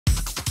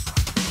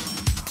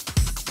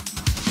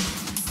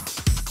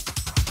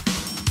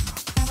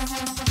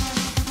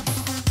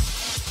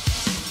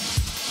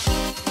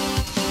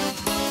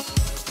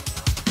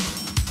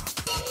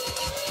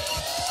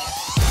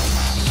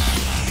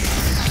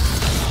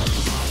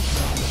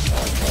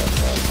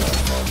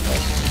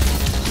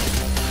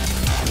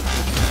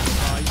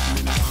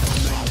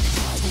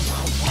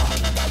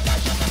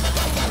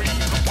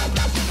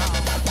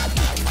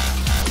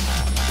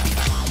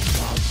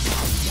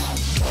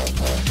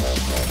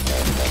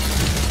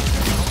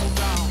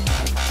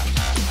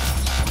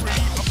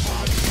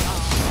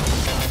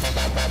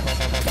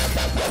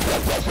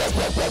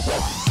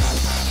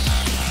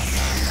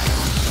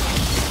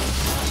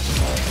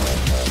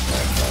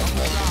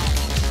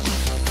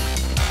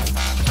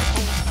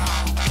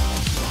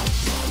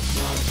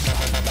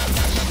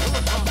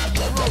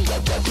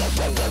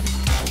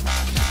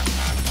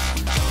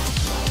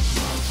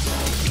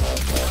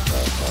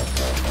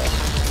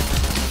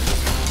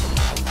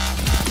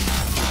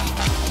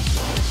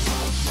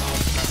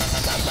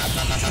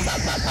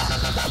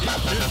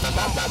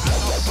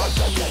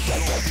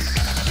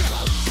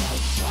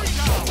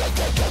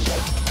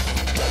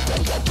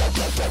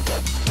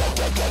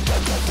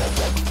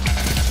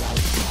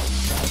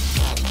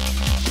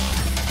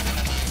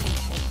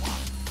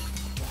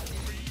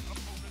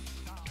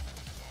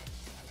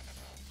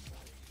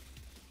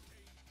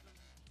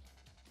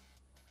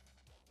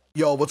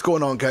Yo, what's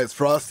going on, guys?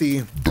 Frosty,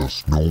 The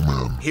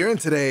Snowman. here, and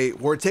today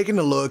we're taking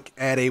a look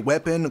at a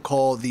weapon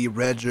called the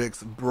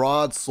Redrix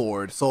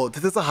Broadsword. So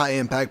this is a high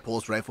impact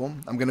pulse rifle.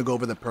 I'm gonna go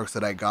over the perks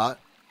that I got.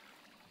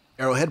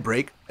 Arrowhead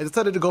break. I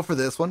decided to go for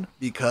this one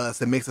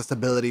because it makes the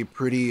stability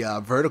pretty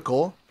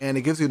vertical, and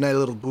it gives you a nice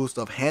little boost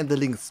of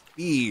handling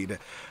speed.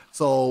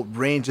 So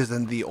range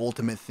isn't the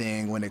ultimate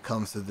thing when it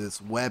comes to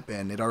this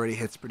weapon. It already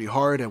hits pretty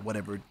hard at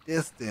whatever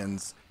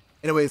distance.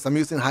 Anyways, I'm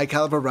using high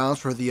caliber rounds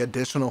for the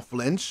additional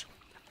flinch.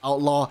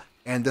 Outlaw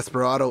and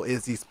Desperado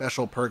is the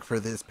special perk for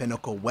this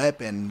pinnacle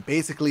weapon.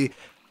 Basically,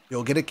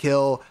 you'll get a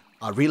kill,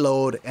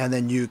 reload, and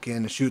then you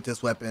can shoot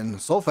this weapon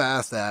so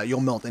fast that you'll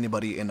melt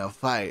anybody in a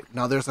fight.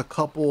 Now, there's a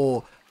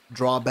couple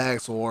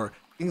drawbacks or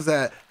things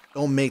that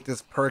don't make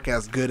this perk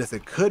as good as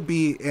it could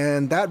be,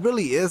 and that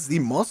really is the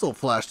muzzle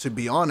flash, to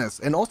be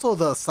honest. And also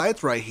the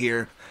sights right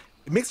here,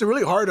 it makes it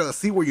really hard to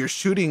see where you're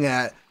shooting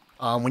at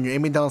when you're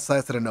aiming down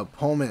sights at an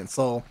opponent.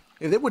 So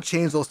if they would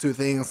change those two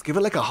things, give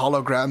it like a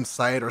hologram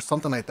sight or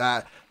something like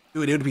that,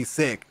 dude, it would be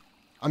sick.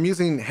 I'm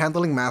using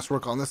handling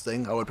masswork on this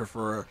thing. I would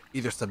prefer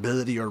either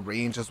stability or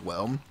range as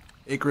well.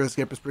 Icarus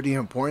grip is pretty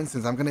important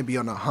since I'm going to be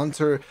on a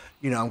hunter.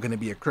 You know, I'm going to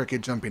be a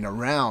cricket jumping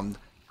around.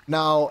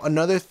 Now,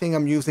 another thing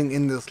I'm using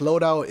in this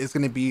loadout is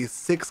going to be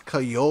 6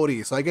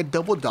 Coyote. So I get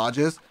double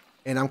dodges,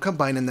 and I'm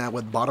combining that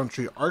with bottom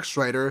tree arc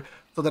strider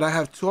so that I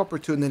have 2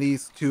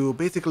 opportunities to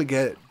basically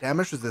get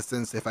damage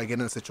resistance if I get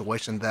in a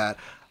situation that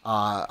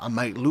I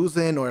might lose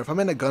in, or if I'm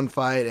in a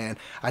gunfight and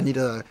I need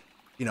to,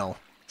 you know,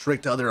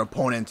 trick the other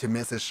opponent to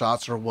miss his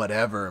shots or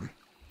whatever.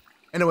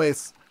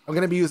 Anyways, I'm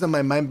going to be using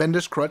my Mind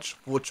Bendish Crutch,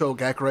 Full Choke,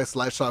 Gakrai,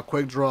 Slide Shot,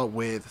 Quick Draw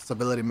with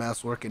Stability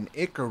Masswork and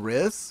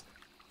Icarus.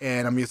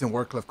 And I'm using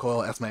Warcliffe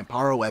Coil as my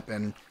power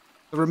weapon.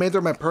 The remainder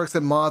of my perks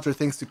and mods are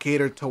things to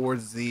cater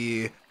towards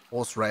the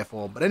pulse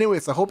rifle. But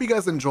anyways, I hope you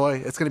guys enjoy.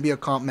 It's going to be a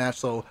comp match,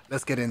 so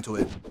let's get into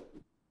it.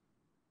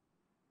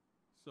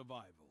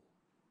 Survival.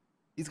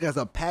 These guys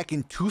are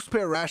packing 2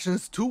 spare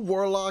rations, 2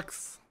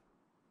 warlocks.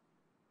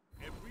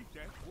 Every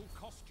death will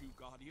cost you,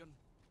 Guardian.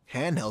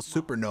 Handheld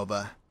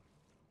Supernova.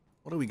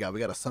 What do we got? We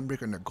got a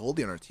Sunbreaker and a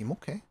Goldie on our team.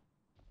 Okay.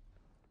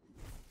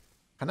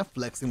 Kind of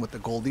flexing with the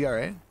Goldie,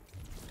 alright.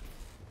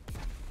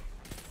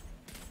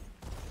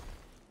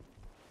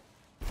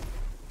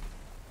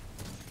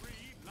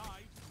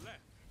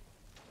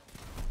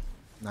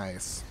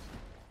 Nice.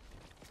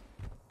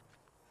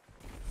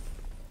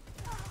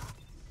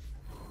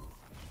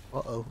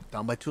 Uh-oh,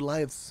 down by 2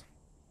 lives.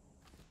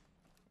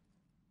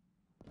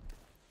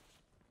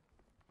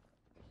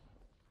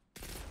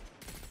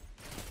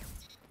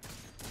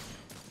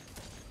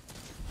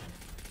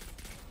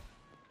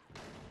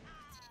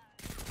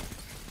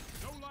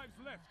 No lives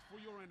left for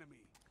your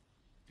enemy.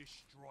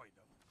 Destroy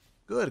them.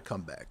 Good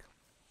comeback.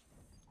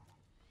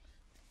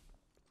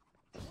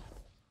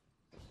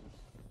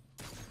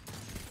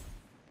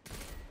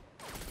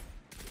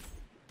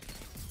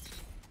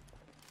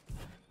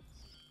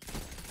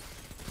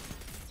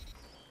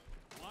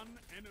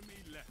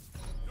 Enemy left.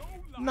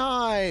 No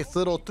Nice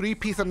little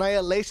 3-piece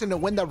annihilation to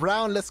win the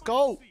round. Let's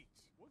go. Was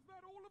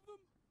that all of them?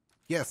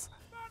 Yes,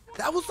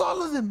 that was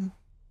all of them.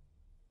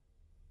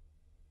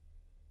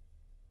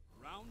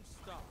 Round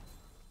start.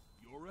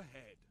 You're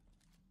ahead.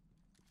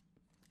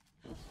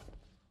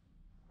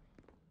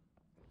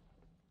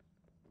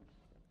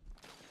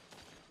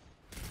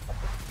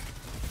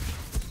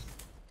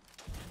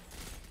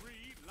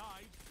 Three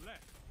lives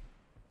left.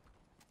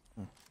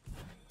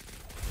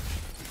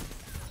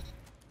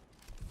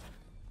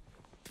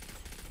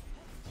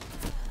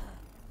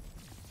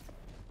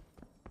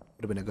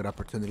 Would have been a good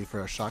opportunity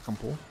for a shotgun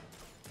pull.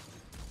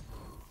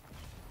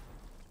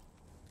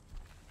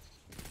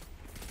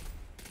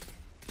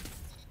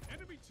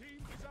 Enemy team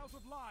is out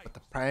of lives. But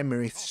the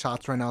primary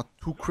shots right now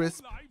too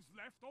crisp. No lives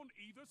left on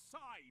either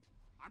side.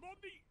 I'm on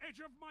the edge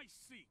of my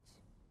seat.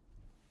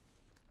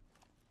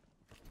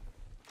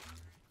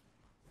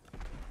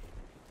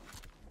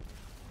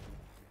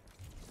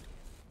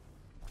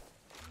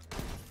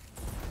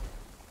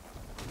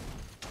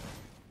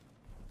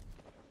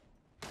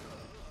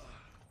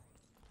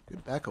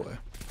 Good back away.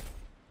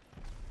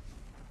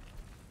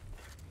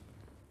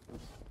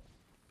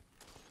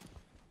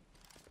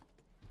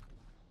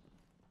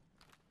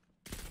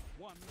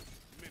 One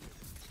minute.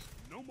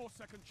 No more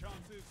second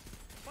chances.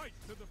 Fight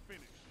to the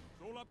finish.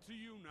 It's all up to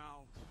you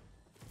now.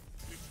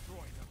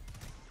 Destroy them.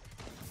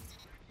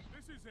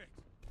 This is it.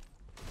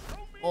 Show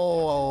me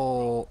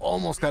Oh,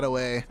 almost got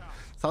away.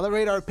 Saw the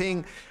radar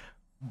ping.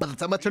 By the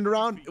time I turned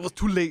around, it was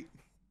too late.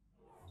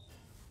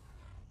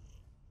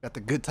 Got the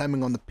good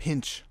timing on the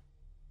pinch.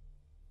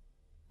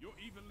 you're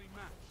evenly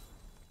matched,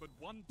 but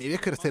one Maybe I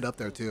team could have stayed must up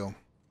there fall. too.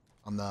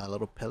 On the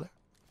little pillar.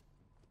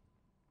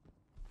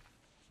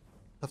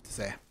 Tough to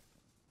say.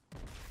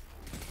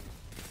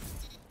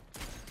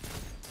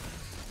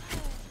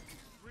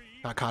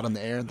 Got caught in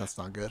the air. That's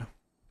not good.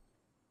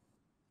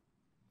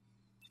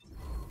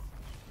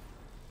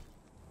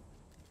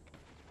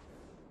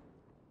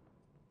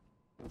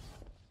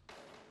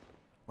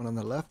 One on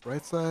the left,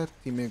 right side.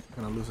 Teammate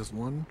kind of loses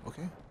one.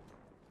 Okay.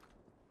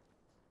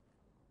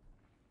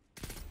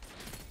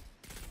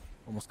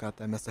 Almost got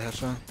that. Missed the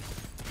headshot.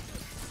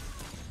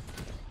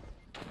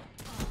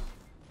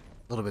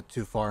 A little bit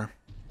too far.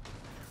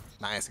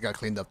 Nice. It got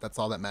cleaned up. That's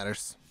all that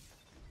matters.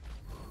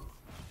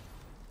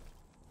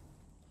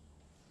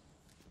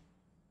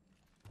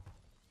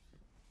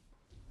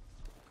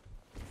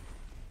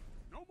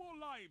 No more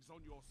lives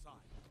on your side.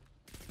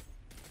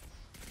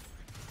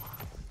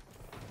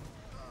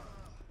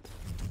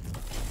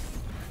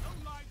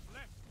 No lives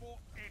left for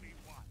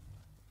anyone.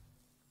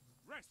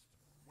 Rest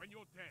when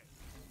you're dead.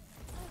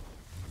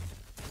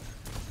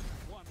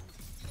 1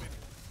 minute.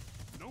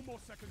 No more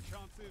second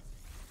chances.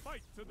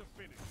 Fight to the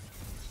finish.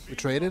 We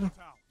traded. Knocked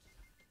out.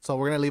 So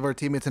we're going to leave our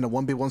teammates in a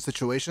 1v1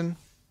 situation.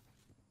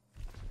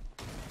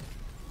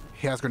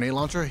 He has grenade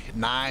launcher.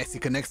 Nice. He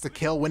connects the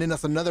kill, winning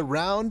us another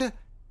round.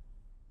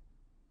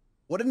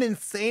 What an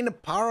insane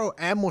pyro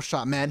ammo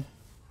shot, man.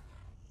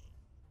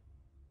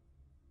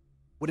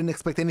 Wouldn't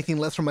expect anything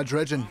less from my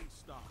dredgen. Round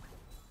start.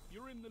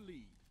 You're in the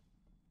lead.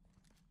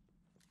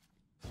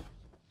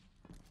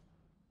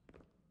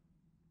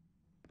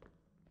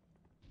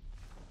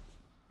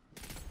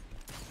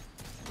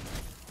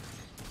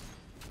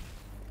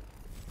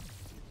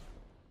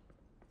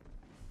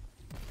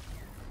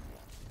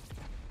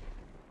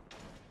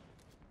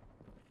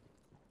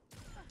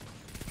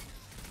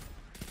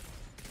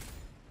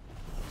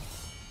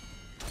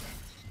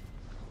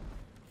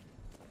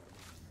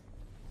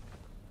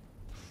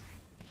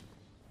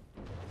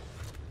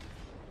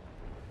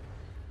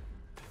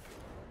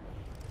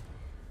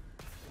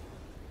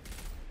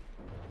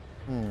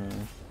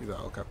 He's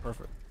out. Okay,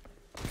 perfect.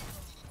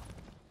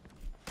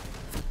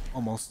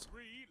 Almost.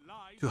 3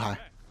 lives Too high.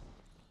 left.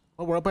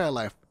 Oh, we're up by a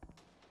life.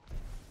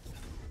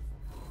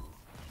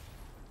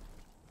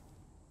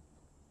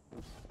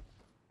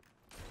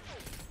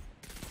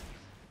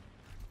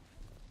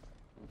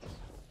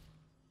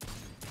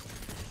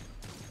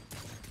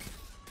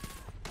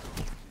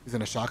 He's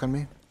gonna shotgun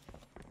me.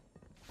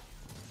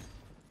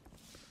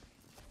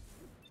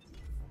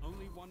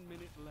 Only 1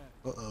 minute left.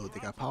 Uh-oh, they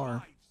You're got out of power.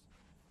 lives.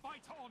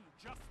 Fight on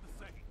just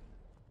the same.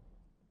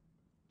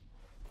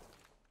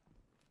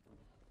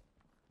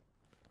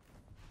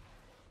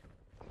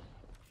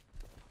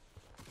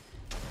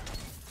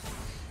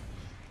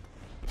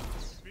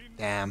 Been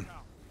Damn. knocked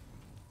out.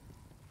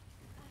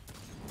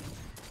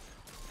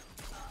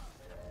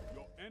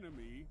 Your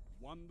enemy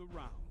won the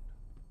round.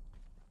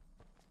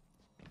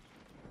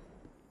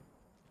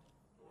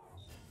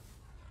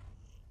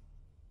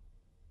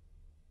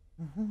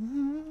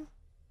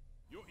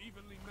 You're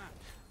evenly matched.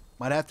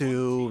 Might have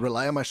to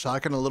rely on my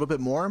shotgun a little bit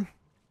more. I'm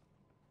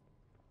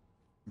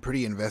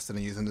pretty invested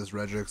in using this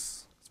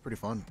Redrix. It's pretty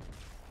fun.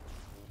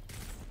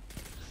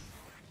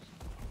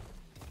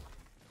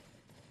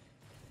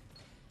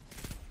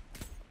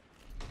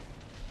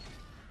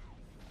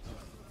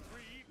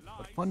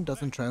 But fun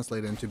doesn't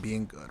translate into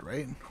being good,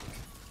 right?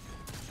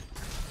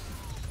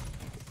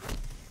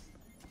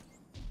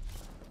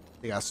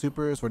 They got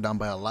supers. We're down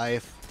by a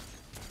life.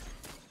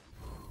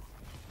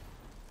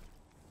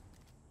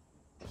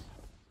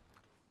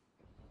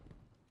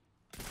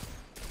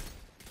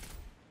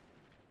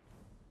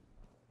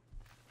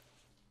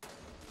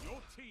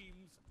 Your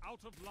team's out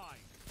of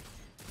line.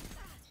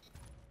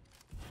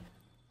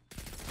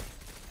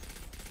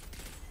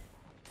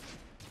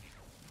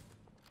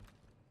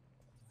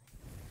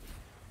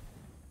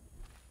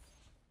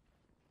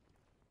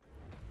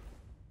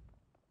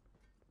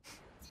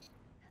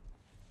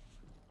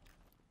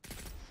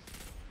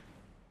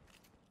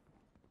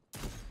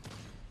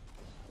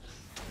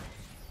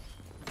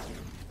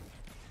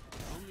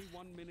 Only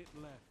 1 minute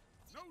left.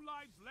 No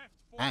lives left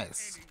for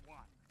Nice.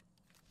 anyone.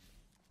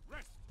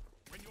 Rest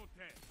when you're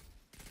dead.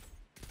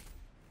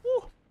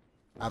 Woo.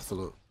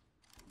 Absolute.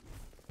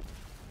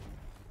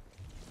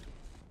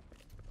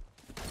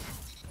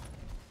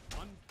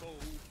 One foe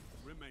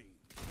remains.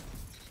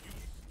 You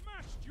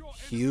smashed your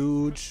enemies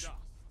Huge. to dust.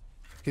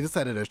 He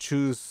decided to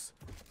choose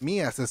me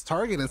as his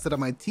target instead of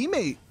my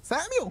teammate,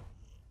 Samuel.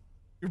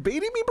 You're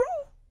baiting me, bro?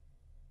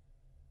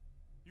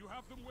 You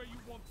have them where you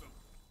want them.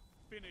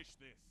 Finish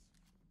this.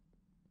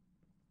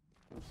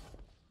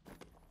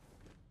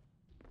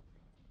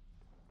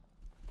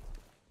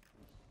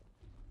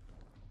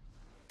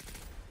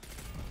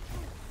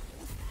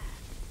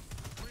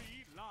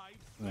 Three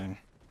lives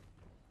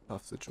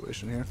Tough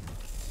situation here.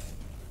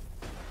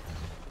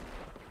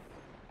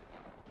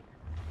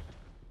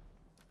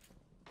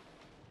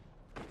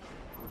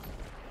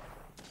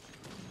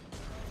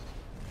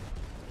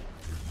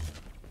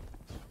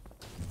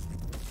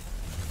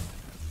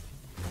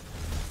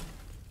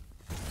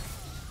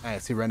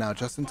 Nice, he ran out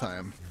just in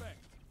time.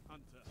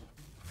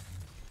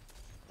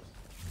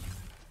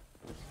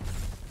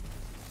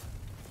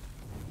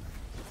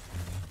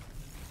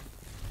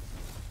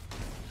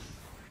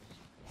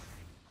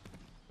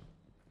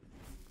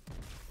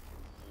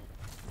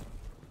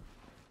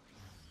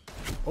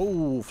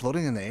 Oh,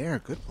 floating in the air.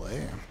 Good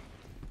play.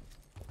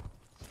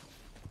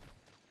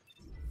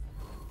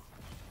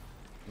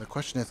 The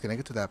question is, can I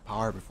get to that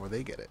power before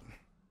they get it?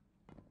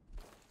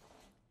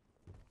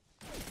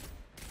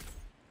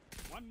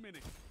 1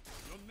 minute.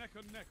 You're neck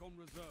and neck on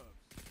reserves.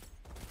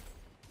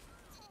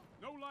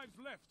 No lives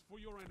left for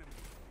your enemy.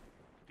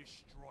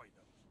 Destroy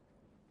them.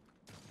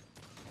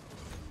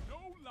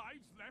 No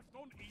lives left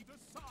on either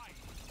side.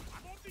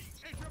 I'm on the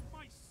edge of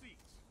my seat.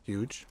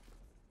 Huge.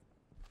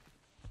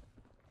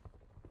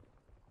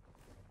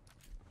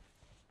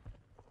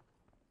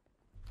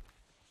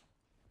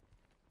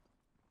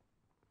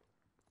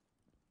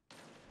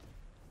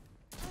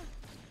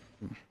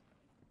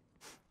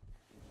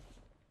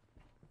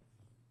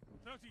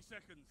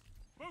 Seconds.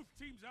 Both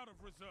teams out of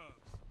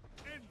reserves.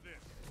 End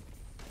this.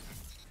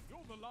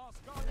 You're the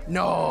last guardian.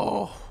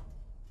 No.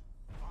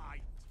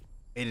 Fight.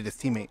 Aided his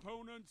teammate.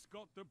 Opponents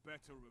got the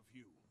better of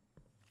you.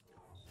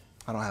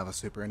 I don't have a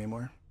super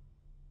anymore.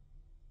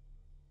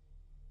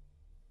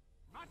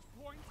 Match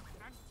point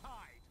and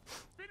tied.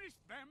 Finish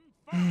them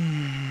first.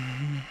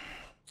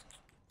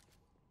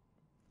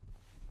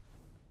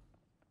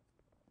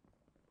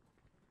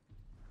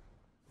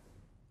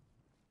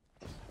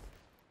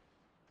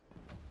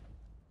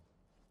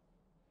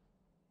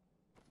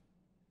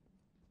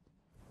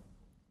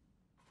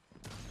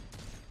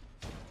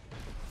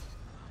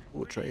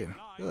 We'll trade.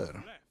 Good.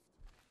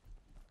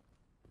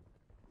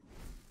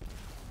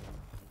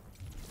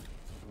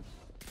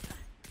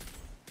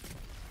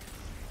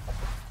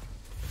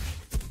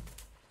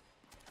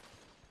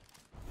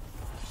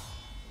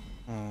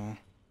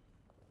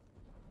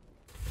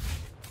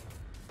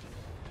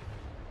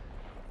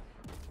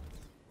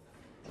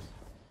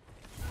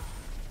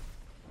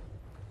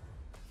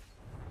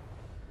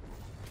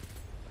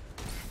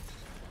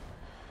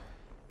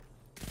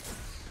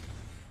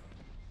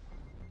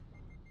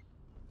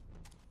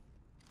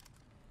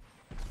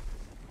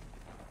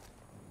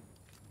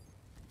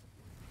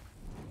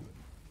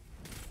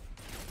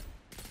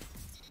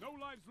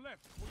 Lives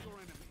left for your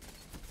enemy.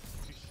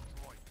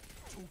 Destroy.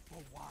 2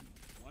 for 1.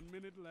 1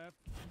 minute left.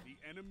 The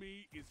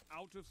enemy is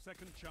out of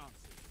second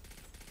chances.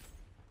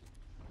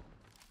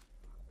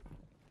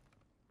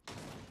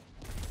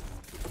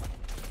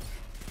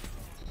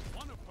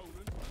 One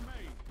opponent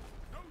remains.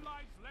 No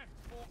lives left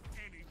for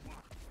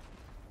anyone.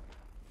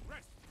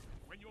 Rest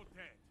when you're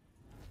dead.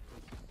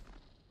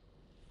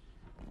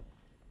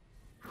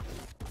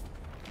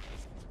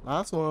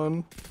 Last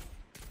one.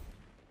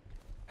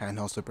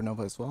 Handheld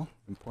supernova as well.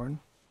 Important.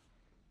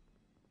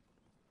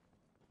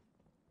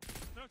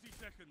 30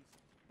 seconds.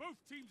 Both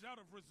teams out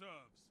of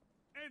reserves.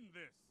 End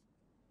this.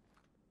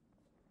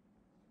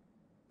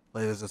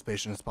 Play this as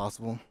patient as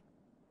possible.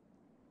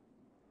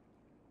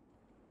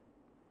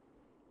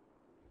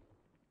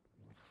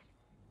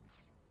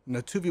 In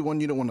a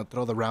 2v1, you don't want to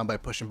throw the round by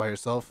pushing by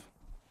yourself.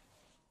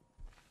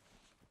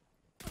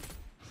 10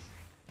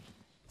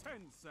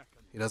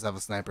 seconds. He does have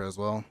a sniper as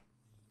well.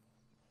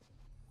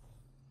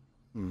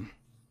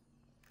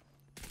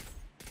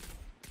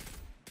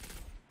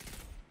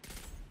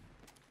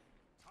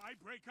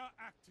 Tiebreaker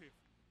active.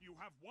 You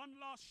have one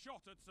last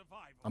shot at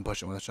survival. I'm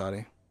pushing with a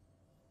shotty.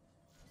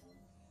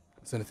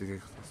 As soon as he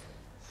gets close.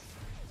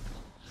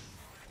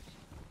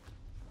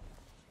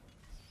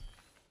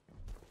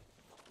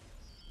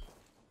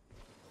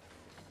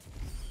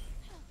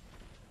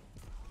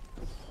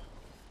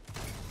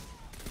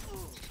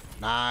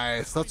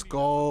 Nice, let's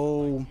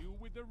go.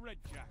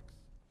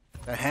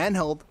 The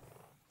handheld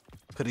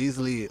could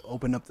easily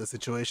open up the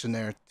situation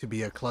there to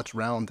be a clutch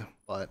round,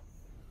 but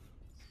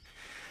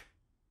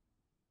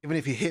even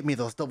if he hit me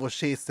those double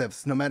shade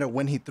steps, no matter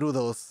when he threw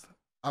those,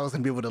 I was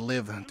going to be able to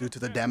live due to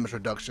the damage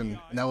reduction,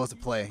 and that was the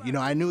play. You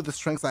know, I knew the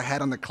strengths I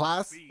had on the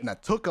class, and I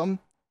took them.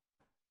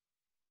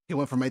 He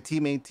went for my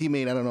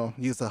teammate, I don't know,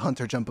 used a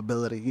hunter jump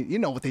ability. You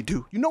know what they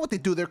do. You know what they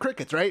do. They're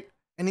crickets, right?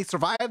 And he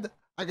survived.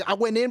 I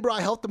went in, bro.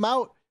 I helped him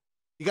out.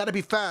 You got to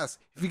be fast.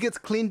 If he gets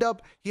cleaned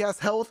up, he has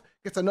health,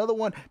 gets another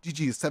one.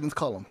 GG, 7th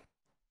column.